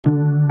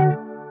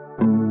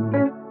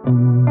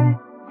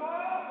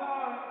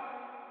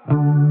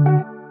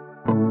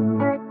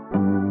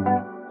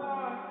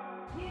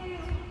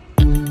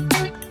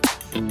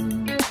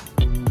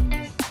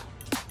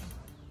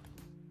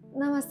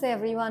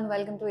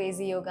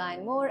Easy Yoga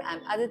and More.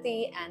 I'm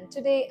Aditi, and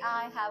today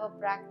I have a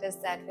practice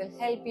that will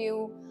help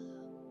you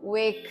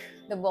wake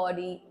the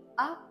body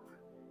up.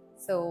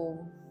 So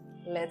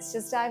let's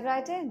just dive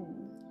right in.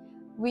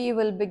 We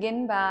will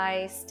begin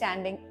by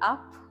standing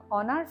up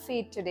on our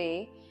feet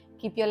today.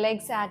 Keep your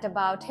legs at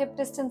about hip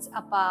distance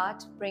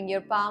apart. Bring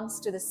your palms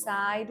to the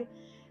side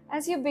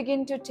as you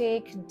begin to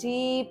take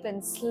deep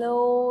and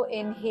slow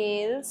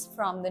inhales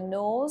from the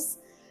nose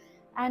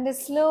and a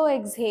slow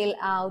exhale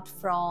out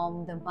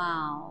from the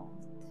mouth.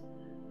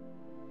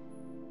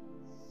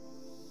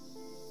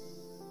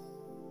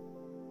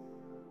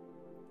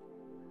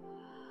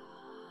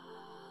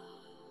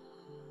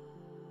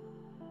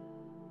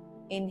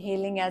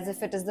 Inhaling as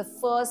if it is the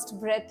first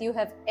breath you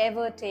have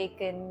ever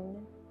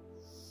taken.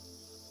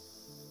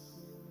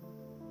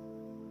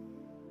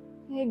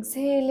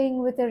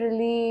 Exhaling with a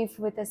relief,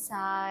 with a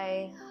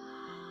sigh.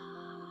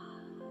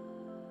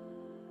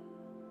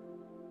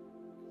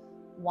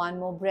 One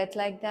more breath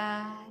like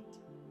that.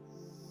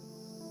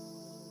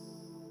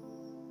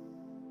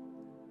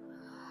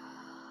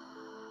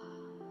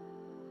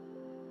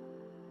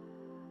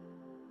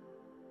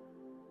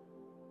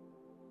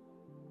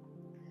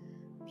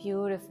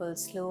 Beautiful.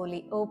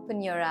 Slowly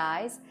open your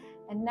eyes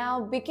and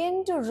now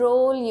begin to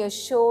roll your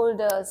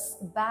shoulders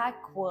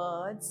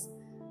backwards.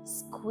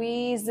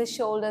 Squeeze the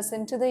shoulders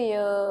into the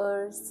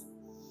ears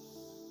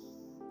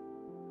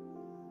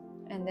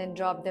and then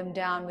drop them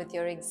down with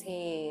your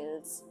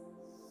exhales.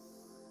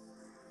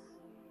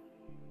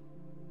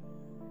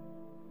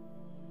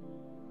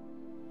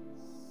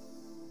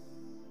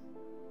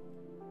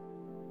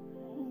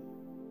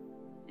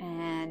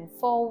 And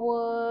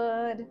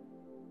forward.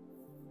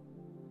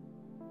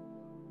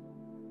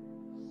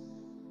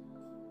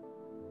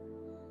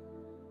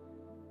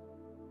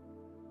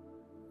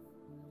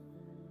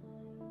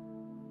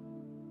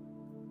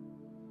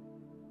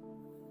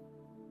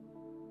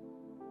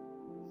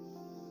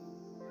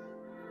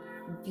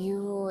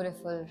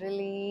 Beautiful.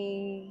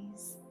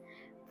 Release.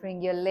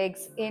 Bring your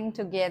legs in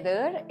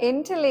together.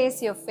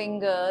 Interlace your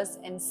fingers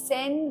and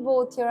send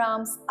both your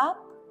arms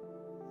up.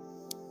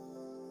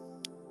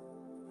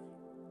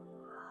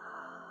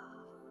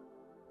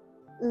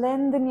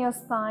 Lengthen your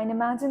spine.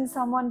 Imagine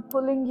someone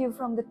pulling you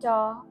from the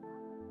top.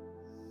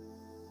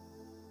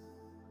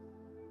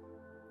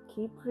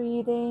 Keep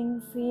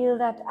breathing. Feel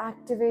that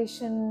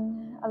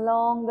activation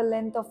along the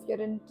length of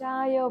your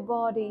entire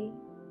body.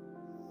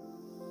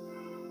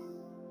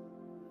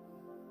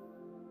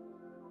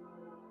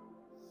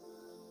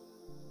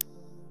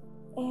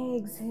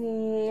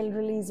 Exhale,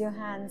 release your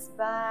hands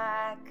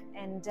back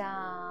and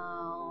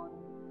down.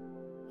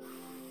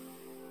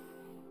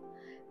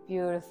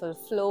 Beautiful.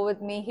 Flow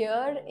with me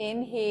here.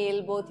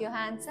 Inhale, both your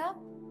hands up.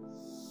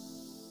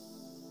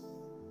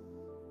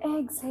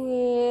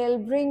 Exhale,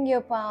 bring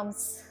your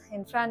palms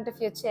in front of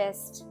your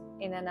chest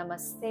in a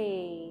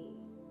namaste.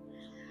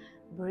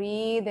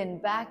 Breathe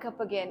and back up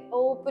again.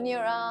 Open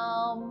your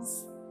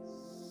arms.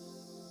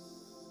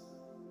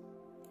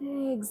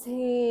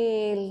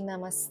 Exhale,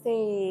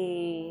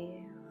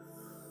 namaste.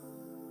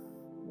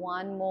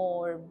 One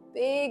more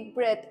big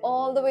breath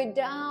all the way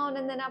down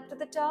and then up to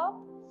the top.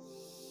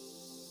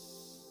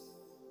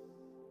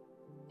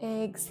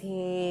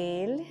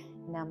 Exhale,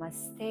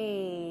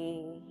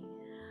 namaste.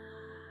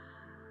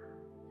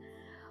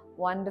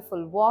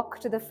 Wonderful. Walk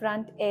to the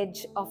front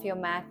edge of your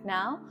mat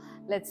now.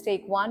 Let's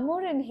take one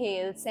more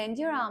inhale. Send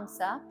your arms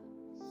up.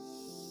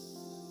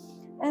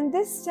 And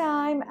this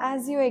time,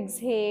 as you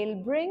exhale,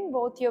 bring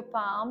both your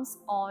palms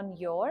on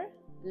your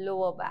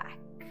lower back.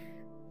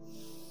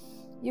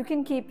 You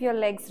can keep your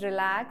legs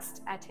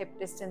relaxed at hip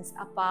distance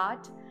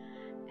apart.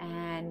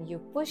 And you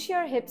push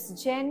your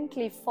hips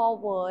gently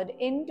forward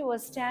into a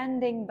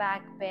standing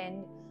back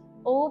bend.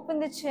 Open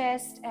the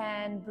chest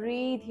and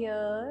breathe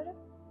here.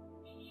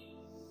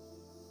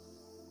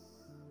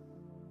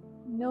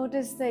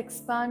 Notice the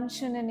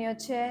expansion in your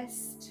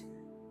chest.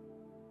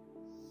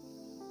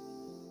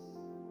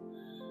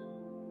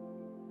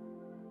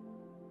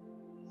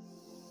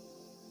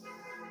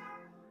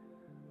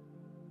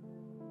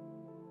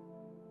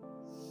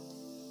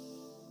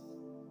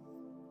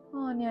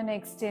 On your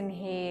next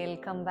inhale,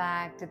 come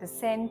back to the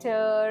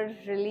center,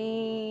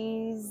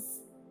 release,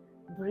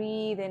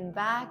 breathe in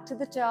back to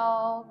the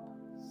top,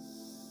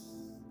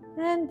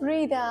 and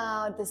breathe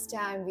out. This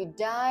time we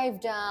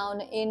dive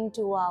down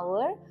into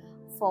our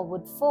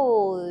forward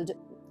fold.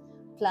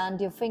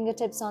 Plant your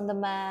fingertips on the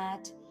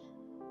mat,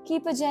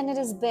 keep a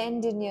generous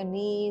bend in your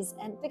knees,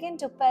 and begin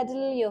to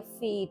pedal your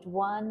feet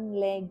one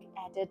leg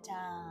at a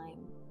time.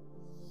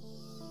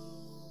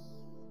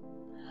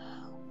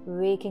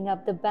 Waking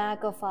up the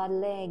back of our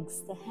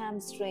legs, the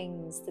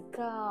hamstrings, the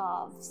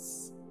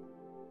calves.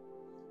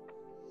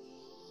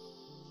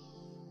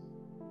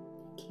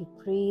 Keep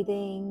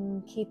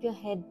breathing, keep your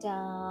head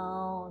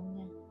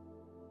down.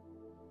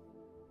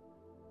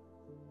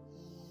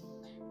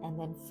 And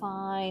then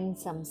find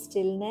some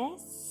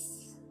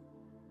stillness.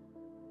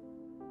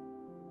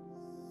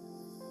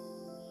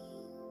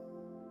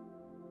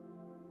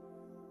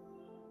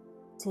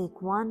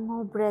 Take one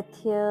more breath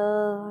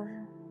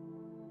here.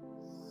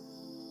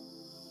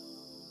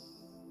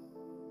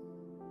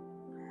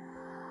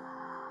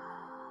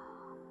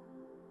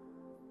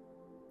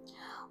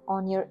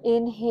 On your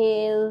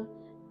inhale,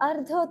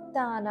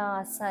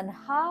 Ardhottanasana,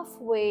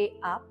 halfway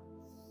up.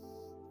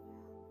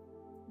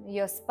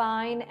 Your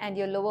spine and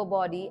your lower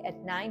body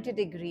at 90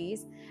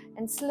 degrees,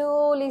 and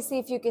slowly see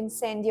if you can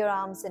send your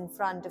arms in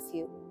front of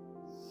you.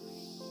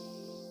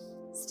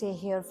 Stay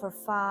here for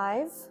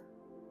 5,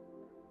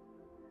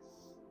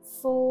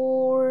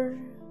 4,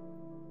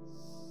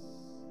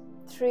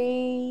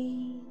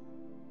 3,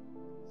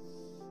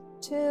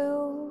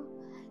 2,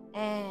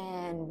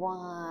 and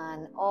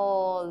 1.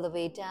 All the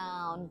way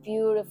down.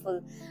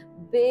 Beautiful.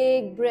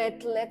 Big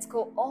breath. Let's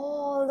go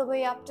all the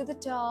way up to the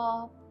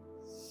top.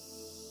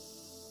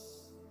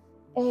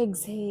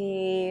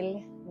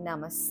 Exhale.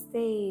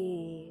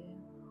 Namaste.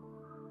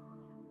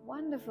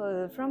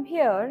 Wonderful. From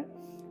here,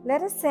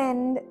 let us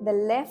send the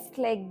left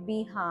leg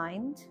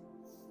behind.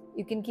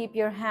 You can keep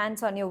your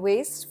hands on your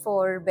waist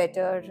for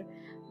better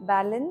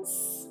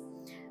balance.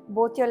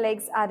 Both your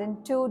legs are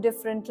in 2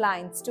 different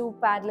lines, 2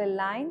 parallel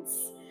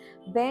lines.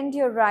 Bend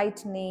your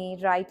right knee,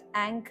 right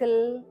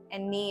ankle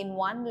and knee in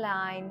 1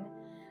 line.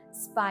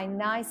 Spine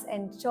nice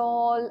and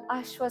tall.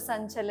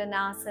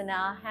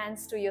 Ashwasanchalanasana,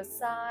 hands to your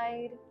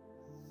side.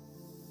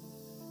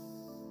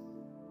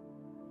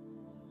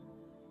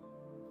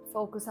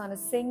 Focus on a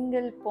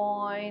single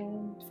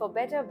point for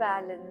better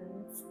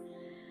balance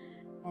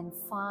and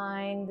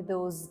find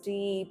those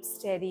deep,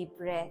 steady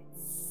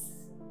breaths.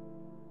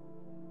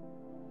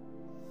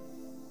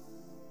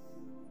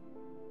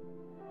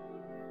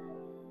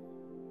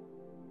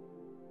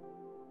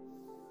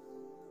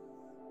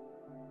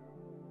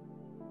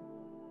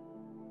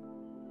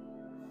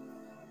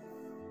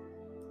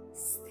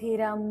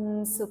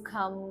 Sthiram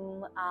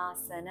Sukham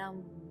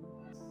Asanam.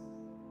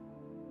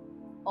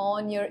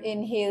 On your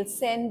inhale,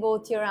 send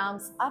both your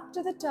arms up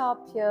to the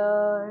top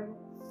here.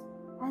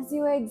 As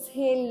you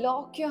exhale,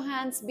 lock your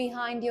hands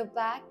behind your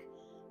back.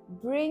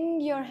 Bring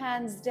your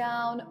hands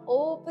down,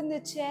 open the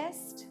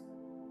chest.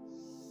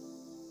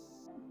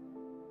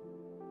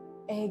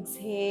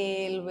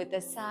 Exhale with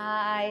a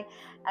sigh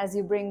as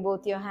you bring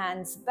both your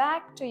hands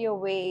back to your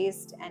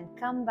waist and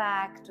come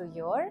back to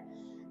your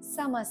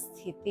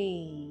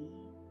Samasthiti.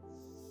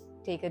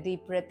 Take a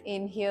deep breath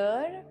in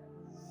here.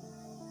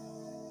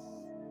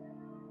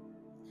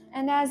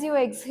 And as you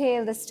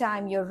exhale this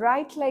time, your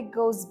right leg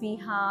goes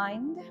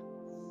behind.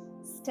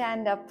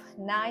 Stand up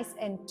nice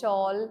and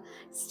tall,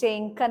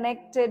 staying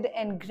connected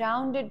and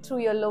grounded through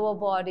your lower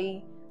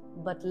body,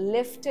 but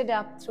lifted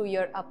up through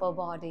your upper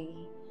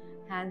body.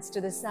 Hands to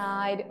the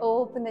side,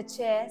 open the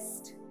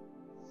chest.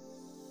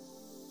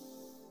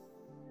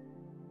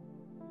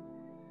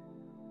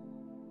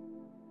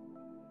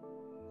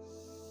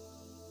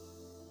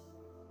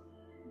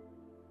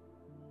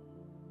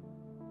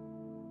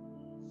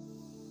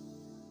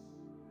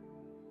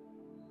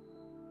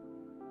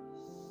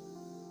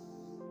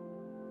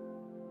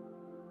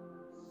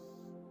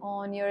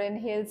 On your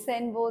inhale,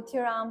 send both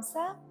your arms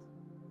up.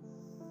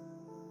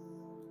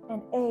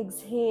 And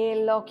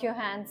exhale, lock your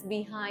hands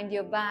behind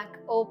your back,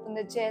 open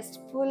the chest,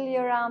 pull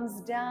your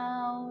arms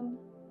down.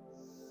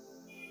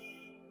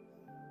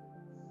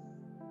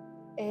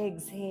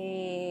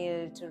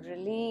 Exhale to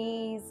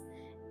release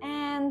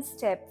and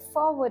step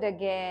forward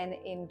again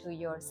into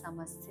your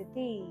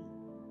Samasthiti.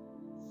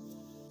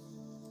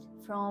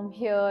 From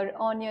here,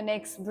 on your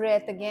next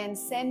breath, again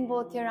send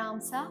both your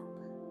arms up.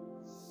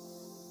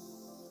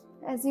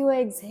 As you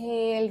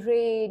exhale,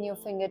 rain your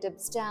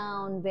fingertips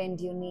down,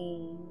 bend your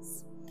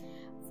knees.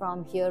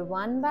 From here,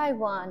 one by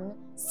one,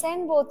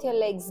 send both your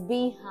legs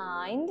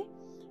behind.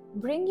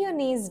 Bring your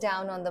knees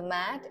down on the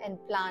mat and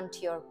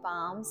plant your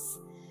palms.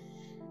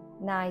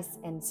 Nice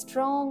and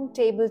strong,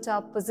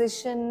 tabletop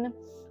position.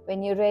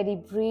 When you're ready,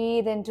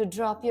 breathe in to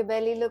drop your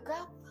belly, look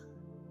up.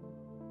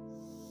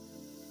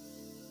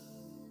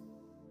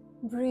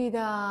 Breathe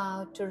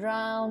out to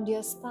round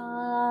your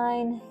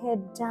spine,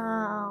 head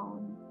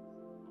down.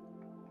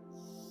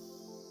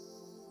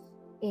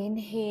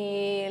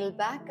 Inhale,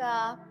 back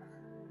up.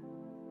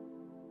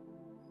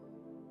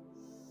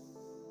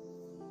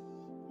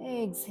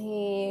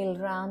 Exhale,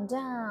 round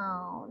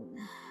down.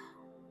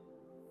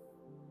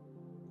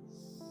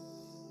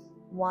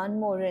 One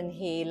more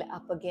inhale,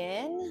 up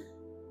again.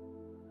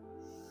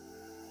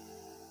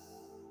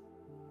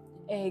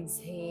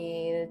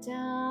 Exhale,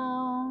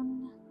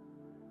 down.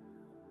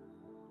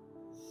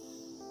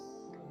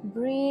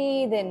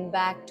 Breathe in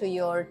back to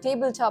your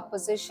tabletop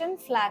position,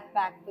 flat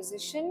back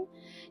position.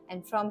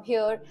 And from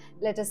here,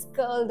 let us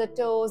curl the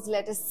toes.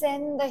 Let us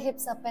send the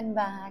hips up and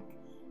back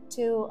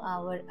to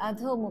our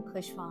Adho Mukha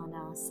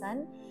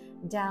Svanasana,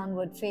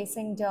 downward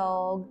facing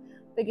dog.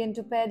 Begin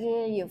to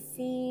pedal your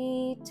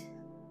feet.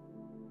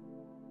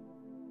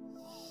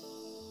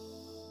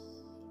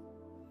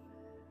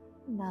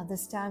 Now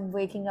this time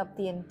waking up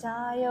the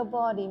entire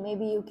body.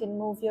 Maybe you can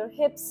move your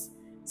hips,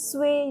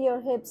 sway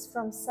your hips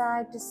from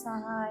side to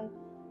side.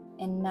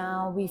 And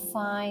now we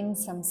find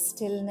some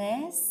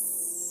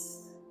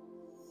stillness.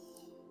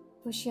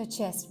 Push your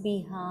chest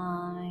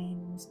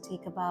behind.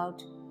 Take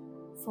about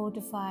 4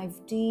 to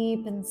 5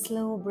 deep and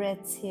slow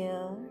breaths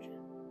here.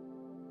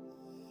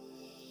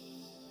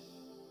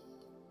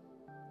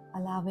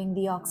 allowing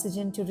the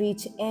oxygen to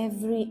reach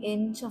every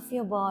inch of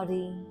your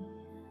body.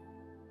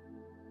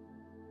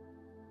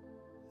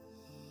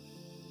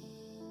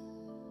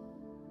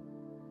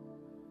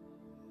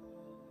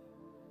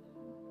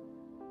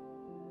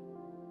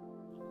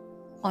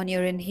 On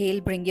your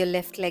inhale, bring your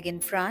left leg in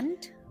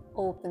front.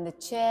 Open the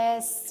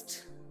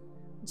chest,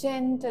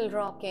 gentle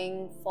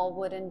rocking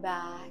forward and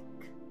back.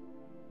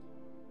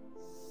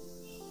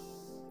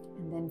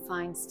 And then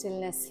find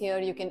stillness here.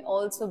 You can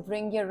also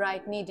bring your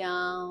right knee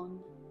down.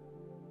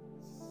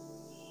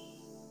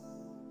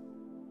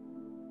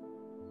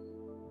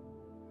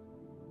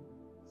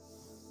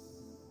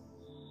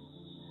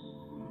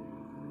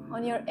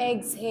 On your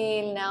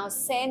exhale, now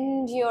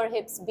send your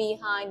hips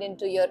behind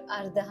into your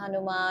Ardha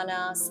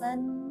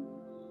Hanumanasana.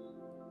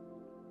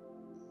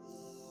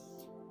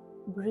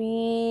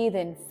 Breathe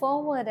in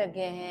forward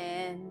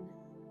again.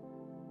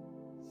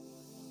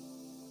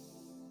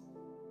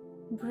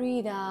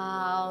 Breathe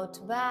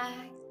out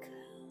back.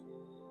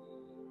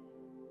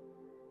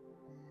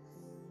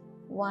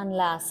 One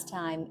last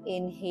time,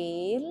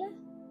 inhale.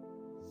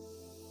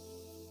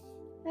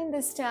 And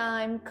this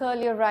time, curl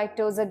your right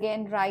toes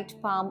again, right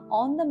palm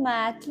on the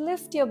mat.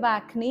 Lift your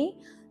back knee.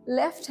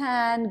 Left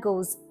hand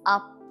goes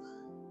up.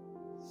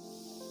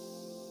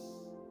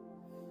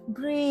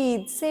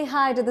 Breathe. Say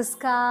hi to the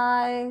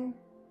sky.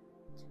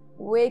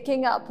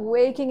 Waking up,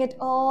 waking it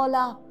all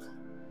up.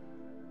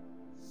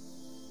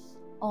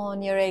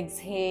 On your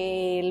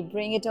exhale,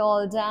 bring it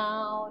all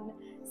down.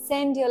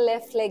 Send your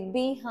left leg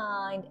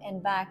behind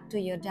and back to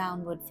your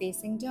downward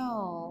facing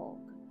dog.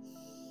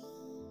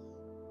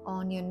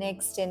 On your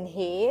next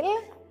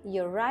inhale,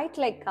 your right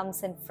leg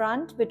comes in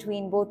front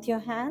between both your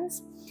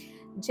hands.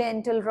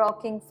 Gentle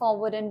rocking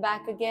forward and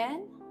back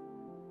again.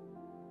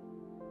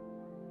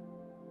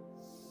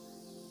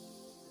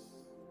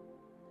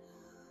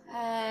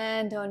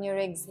 And on your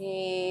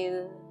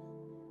exhale,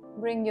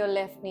 bring your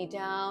left knee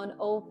down,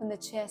 open the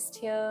chest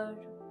here.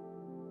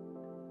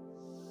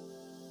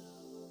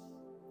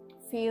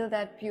 Feel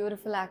that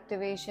beautiful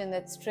activation,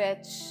 that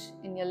stretch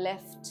in your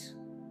left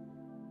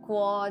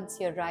quads,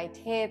 your right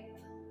hip.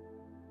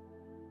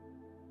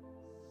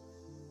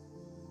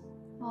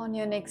 On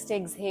your next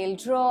exhale,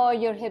 draw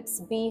your hips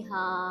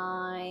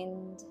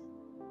behind.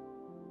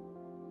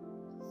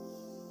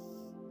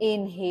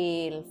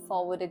 Inhale,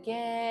 forward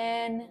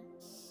again.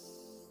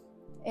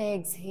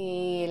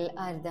 Exhale,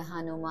 Ardha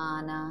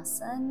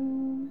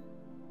Hanumanasana.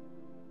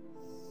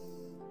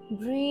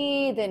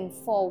 Breathe in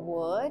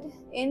forward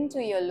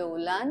into your low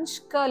lunge.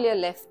 Curl your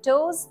left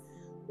toes.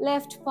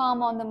 Left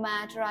palm on the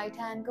mat, right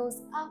hand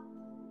goes up.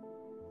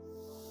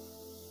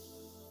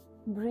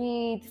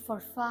 Breathe for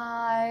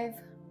 5,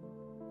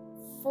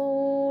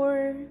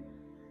 4,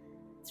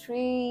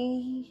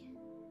 3,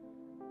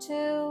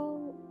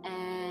 2,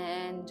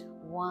 and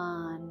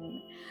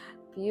 1.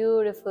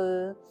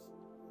 Beautiful.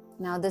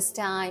 Now this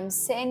time,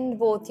 send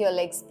both your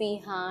legs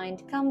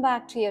behind. Come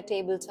back to your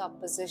tabletop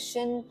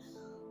position.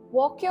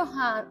 Walk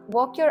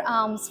your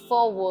arms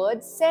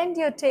forward. Send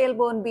your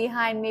tailbone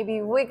behind.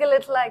 Maybe wiggle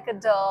it like a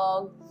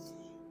dog.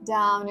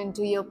 Down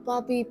into your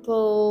puppy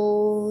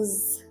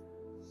pose.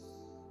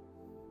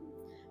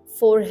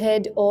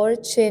 Forehead or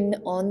chin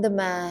on the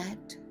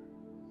mat.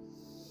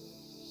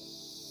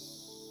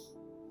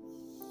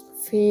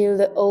 Feel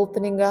the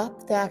opening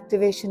up, the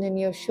activation in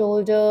your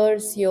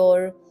shoulders,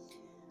 your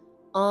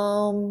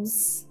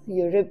arms,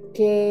 your rib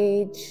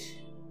cage.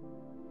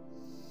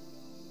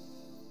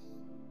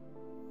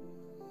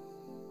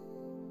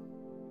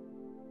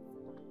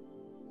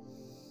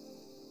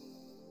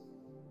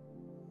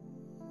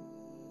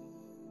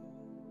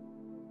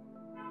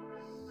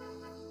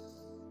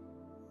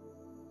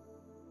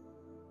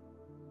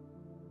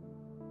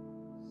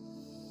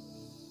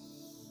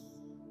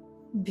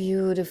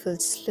 Beautiful.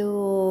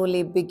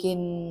 Slowly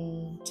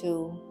begin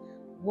to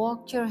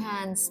walk your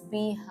hands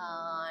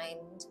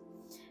behind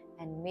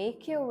and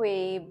make your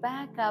way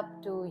back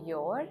up to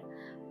your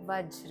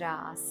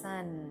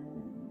Vajrasana.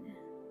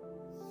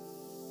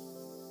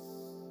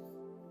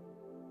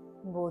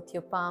 Both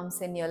your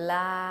palms in your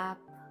lap,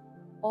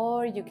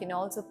 or you can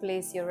also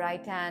place your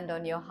right hand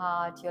on your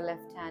heart, your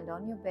left hand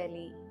on your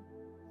belly.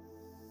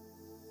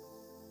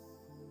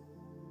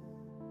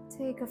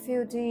 Take a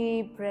few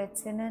deep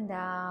breaths in and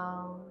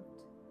out.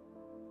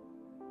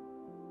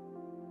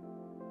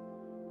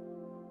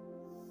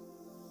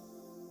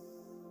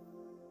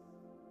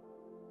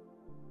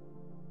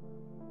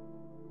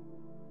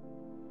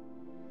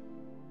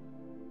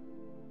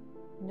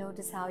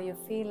 Notice how you're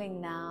feeling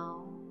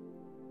now.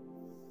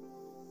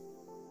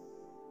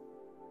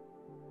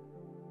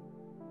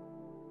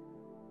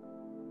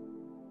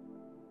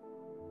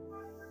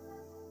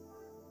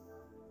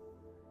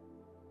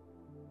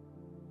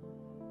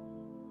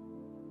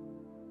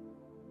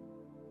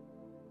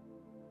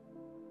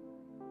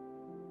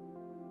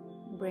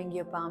 Bring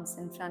your palms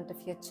in front of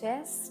your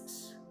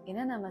chest in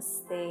a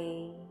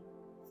namaste.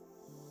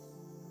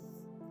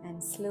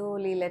 And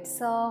slowly let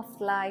soft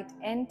light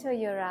enter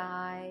your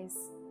eyes.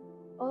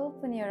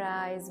 Open your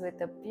eyes with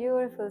a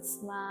beautiful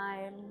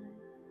smile.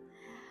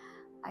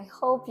 I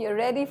hope you're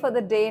ready for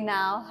the day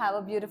now. Have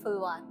a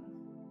beautiful one.